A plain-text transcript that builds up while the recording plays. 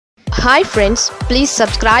Hi friends, please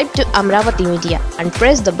subscribe to Amaravathi Media and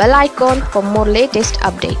press the bell icon for more latest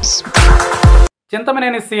updates.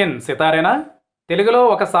 Chintamaneni scene సితారేనా? తెలుగులో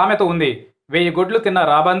ఒక సామెత ఉంది, 1000 గుడ్లు తిన్న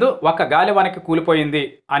రాబందు ఒక్క గాలివానికి కూలిపోయింది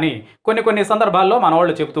అని కొన్ని సందర్భాల్లో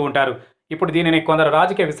మనవాళ్ళు చెబుతూ ఉంటారు. ఇప్పుడు దీనిని కొందరు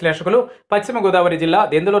రాజకీయ విశ్లేషకులు పశ్చిమ గోదావరి జిల్లా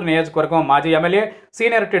దెందులూరు నియోజకవర్గం మాజీ ఎమ్మెల్యే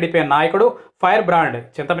సీనియర్ టీడీపీ నాయకుడు ఫైర్ బ్రాండ్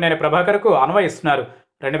చింతమనేని ప్రభాకర్కు అన్వయిస్తున్నారు.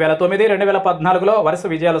 2009-2014లో వరుస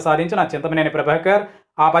విజయాలు సాధించిన చింతమనేని ప్రభాకర్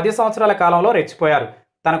ఆ 10 సంవత్సరాల కాలంలో రెచ్చిపోయారు.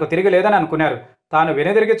 తనకు తిరిగి లేదని అనుకున్నారు. తాను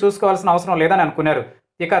వెనుదిరిగి చూసుకోవాల్సిన అవసరం లేదని అనుకున్నారు.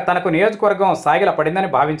 ఇక తనకు నియోజకవర్గం సాగిల పడిందని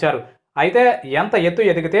భావించారు. అయితే ఎంత ఎత్తు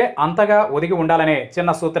ఎదిగితే అంతగా ఒదిగి ఉండాలనే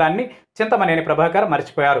చిన్న సూత్రాన్ని చింతమనేని ప్రభాకర్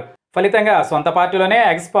మర్చిపోయారు. ఫలితంగా సొంత పార్టీలోనే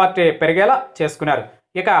ఎక్స్ పార్టీ పెరిగేలా చేసుకున్నారు.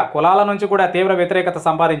 ఇక కులాల నుంచి కూడా తీవ్ర వ్యతిరేకత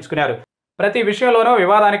సంపాదించుకున్నారు. ప్రతి విషయంలోనూ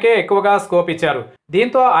వివాదానికే ఎక్కువగా స్కోప్ ఇచ్చారు.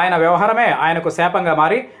 దీంతో ఆయన వ్యవహారమే ఆయనకు శాపంగా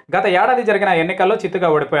మారి గత ఏడాది జరిగిన ఎన్నికల్లో చిత్తుగా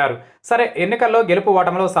ఓడిపోయారు. సరే, ఎన్నికల్లో గెలుపు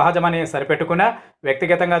ఓటములు సహజమని సరిపెట్టుకున్నా,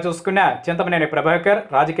 వ్యక్తిగతంగా చూసుకున్న చింతమనేని ప్రభాకర్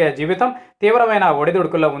రాజకీయ జీవితం తీవ్రమైన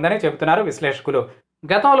ఒడిదుడుకుల్లో ఉందని చెబుతున్నారు విశ్లేషకులు.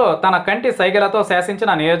 గతంలో తన కంటి సైగలతో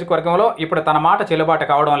శాసించిన నియోజకవర్గంలో ఇప్పుడు తన మాట చెల్లుబాటు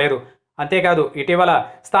కావడం లేదు. అంతేకాదు, ఇటీవల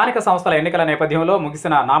స్థానిక సంస్థల ఎన్నికల నేపథ్యంలో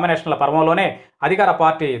ముగిసిన నామినేషన్ల పర్వంలోనే అధికార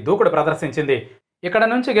పార్టీ దూకుడు ప్రదర్శించింది. ఇక్కడ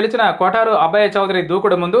నుంచి గెలిచిన కోటారు అబ్బయ్య చౌదరి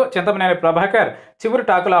దూకుడు ముందు చింతమనేని ప్రభాకర్ చివురు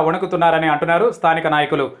టాకులా వణుకుతున్నారని అంటున్నారు స్థానిక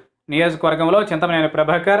నాయకులు. నియోజకవర్గంలో చింతమనేని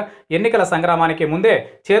ప్రభాకర్ ఎన్నికల సంగ్రామానికి ముందే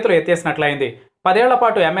చేతులు ఎత్తేసినట్లయింది. 10 ఏళ్ల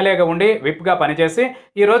పాటు ఎమ్మెల్యేగా ఉండి విప్గా పనిచేసి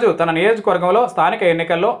ఈరోజు తన నియోజకవర్గంలో స్థానిక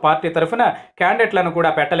ఎన్నికల్లో పార్టీ తరఫున క్యాండిడేట్లను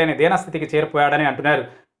కూడా పెట్టలేని దీనస్థితికి చేరిపోయాడని అంటున్నారు.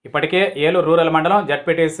 ఇప్పటికే ఏలూరు రూరల్ మండలం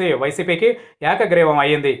జడ్పీటీసీ వైసీపీకి ఏకగ్రీవం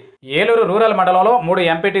అయ్యింది. ఏలూరు రూరల్ మండలంలో 3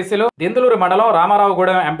 ఎంపీటీసీలు, దెందులూరు మండలం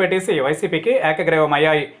రామారావుగూడెం ఎంపీటీసీ వైసీపీకి ఏకగ్రీవం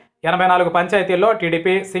అయ్యాయి. 84 పంచాయతీల్లో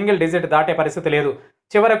టీడీపీ సింగిల్ డిజిట్ దాటే పరిస్థితి లేదు.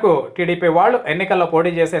 చివరకు టీడీపీ వాళ్ళు ఎన్నికల్లో పోటీ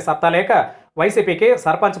చేసే సత్తా లేక వైసీపీకి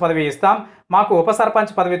సర్పంచ్ పదవి ఇస్తాం, మాకు ఉప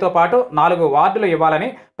సర్పంచ్ పదవితో పాటు 4 వార్డులు ఇవ్వాలని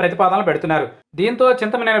ప్రతిపాదనలు పెడుతున్నారు. దీంతో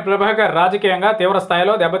చింతమనేని ప్రభాకర్ రాజకీయంగా తీవ్ర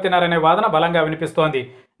స్థాయిలో దెబ్బతిన్నారనే వాదన బలంగా వినిపిస్తోంది.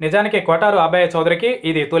 నిజానికి కోటారు అబ్బయ్య చౌదరికి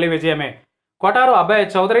ఇది తొలి విజయమే. కోటారు అబ్బయ్య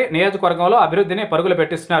చౌదరి నియోజకవర్గంలో అభివృద్ధిని పరుగులు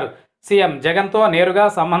పెట్టిస్తున్నారు. సీఎం జగన్తో నేరుగా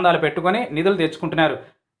సంబంధాలు పెట్టుకుని నిధులు తెచ్చుకుంటున్నారు.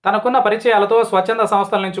 తనకున్న పరిచయాలతో స్వచ్ఛంద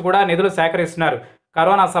సంస్థల నుంచి కూడా నిధులు సేకరిస్తున్నారు.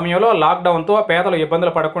 కరోనా సమయంలో లాక్డౌన్తో పేదలు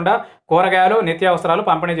ఇబ్బందులు పడకుండా కూరగాయలు, నిత్యావసరాలు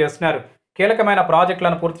పంపిణీ చేస్తున్నారు. కీలకమైన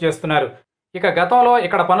ప్రాజెక్టులను పూర్తి చేస్తున్నారు. ఇక గతంలో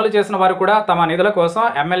ఇక్కడ పనులు చేసిన వారు కూడా తమ నిధుల కోసం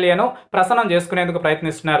ఎమ్మెల్యేను ప్రసన్నం చేసుకునేందుకు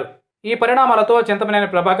ప్రయత్నిస్తున్నారు. ఈ పరిణామాలతో చింతమనేని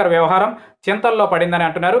ప్రభాకర్ వ్యవహారం చింతల్లో పడిందని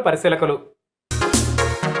అంటున్నారు పరిశీలకులు.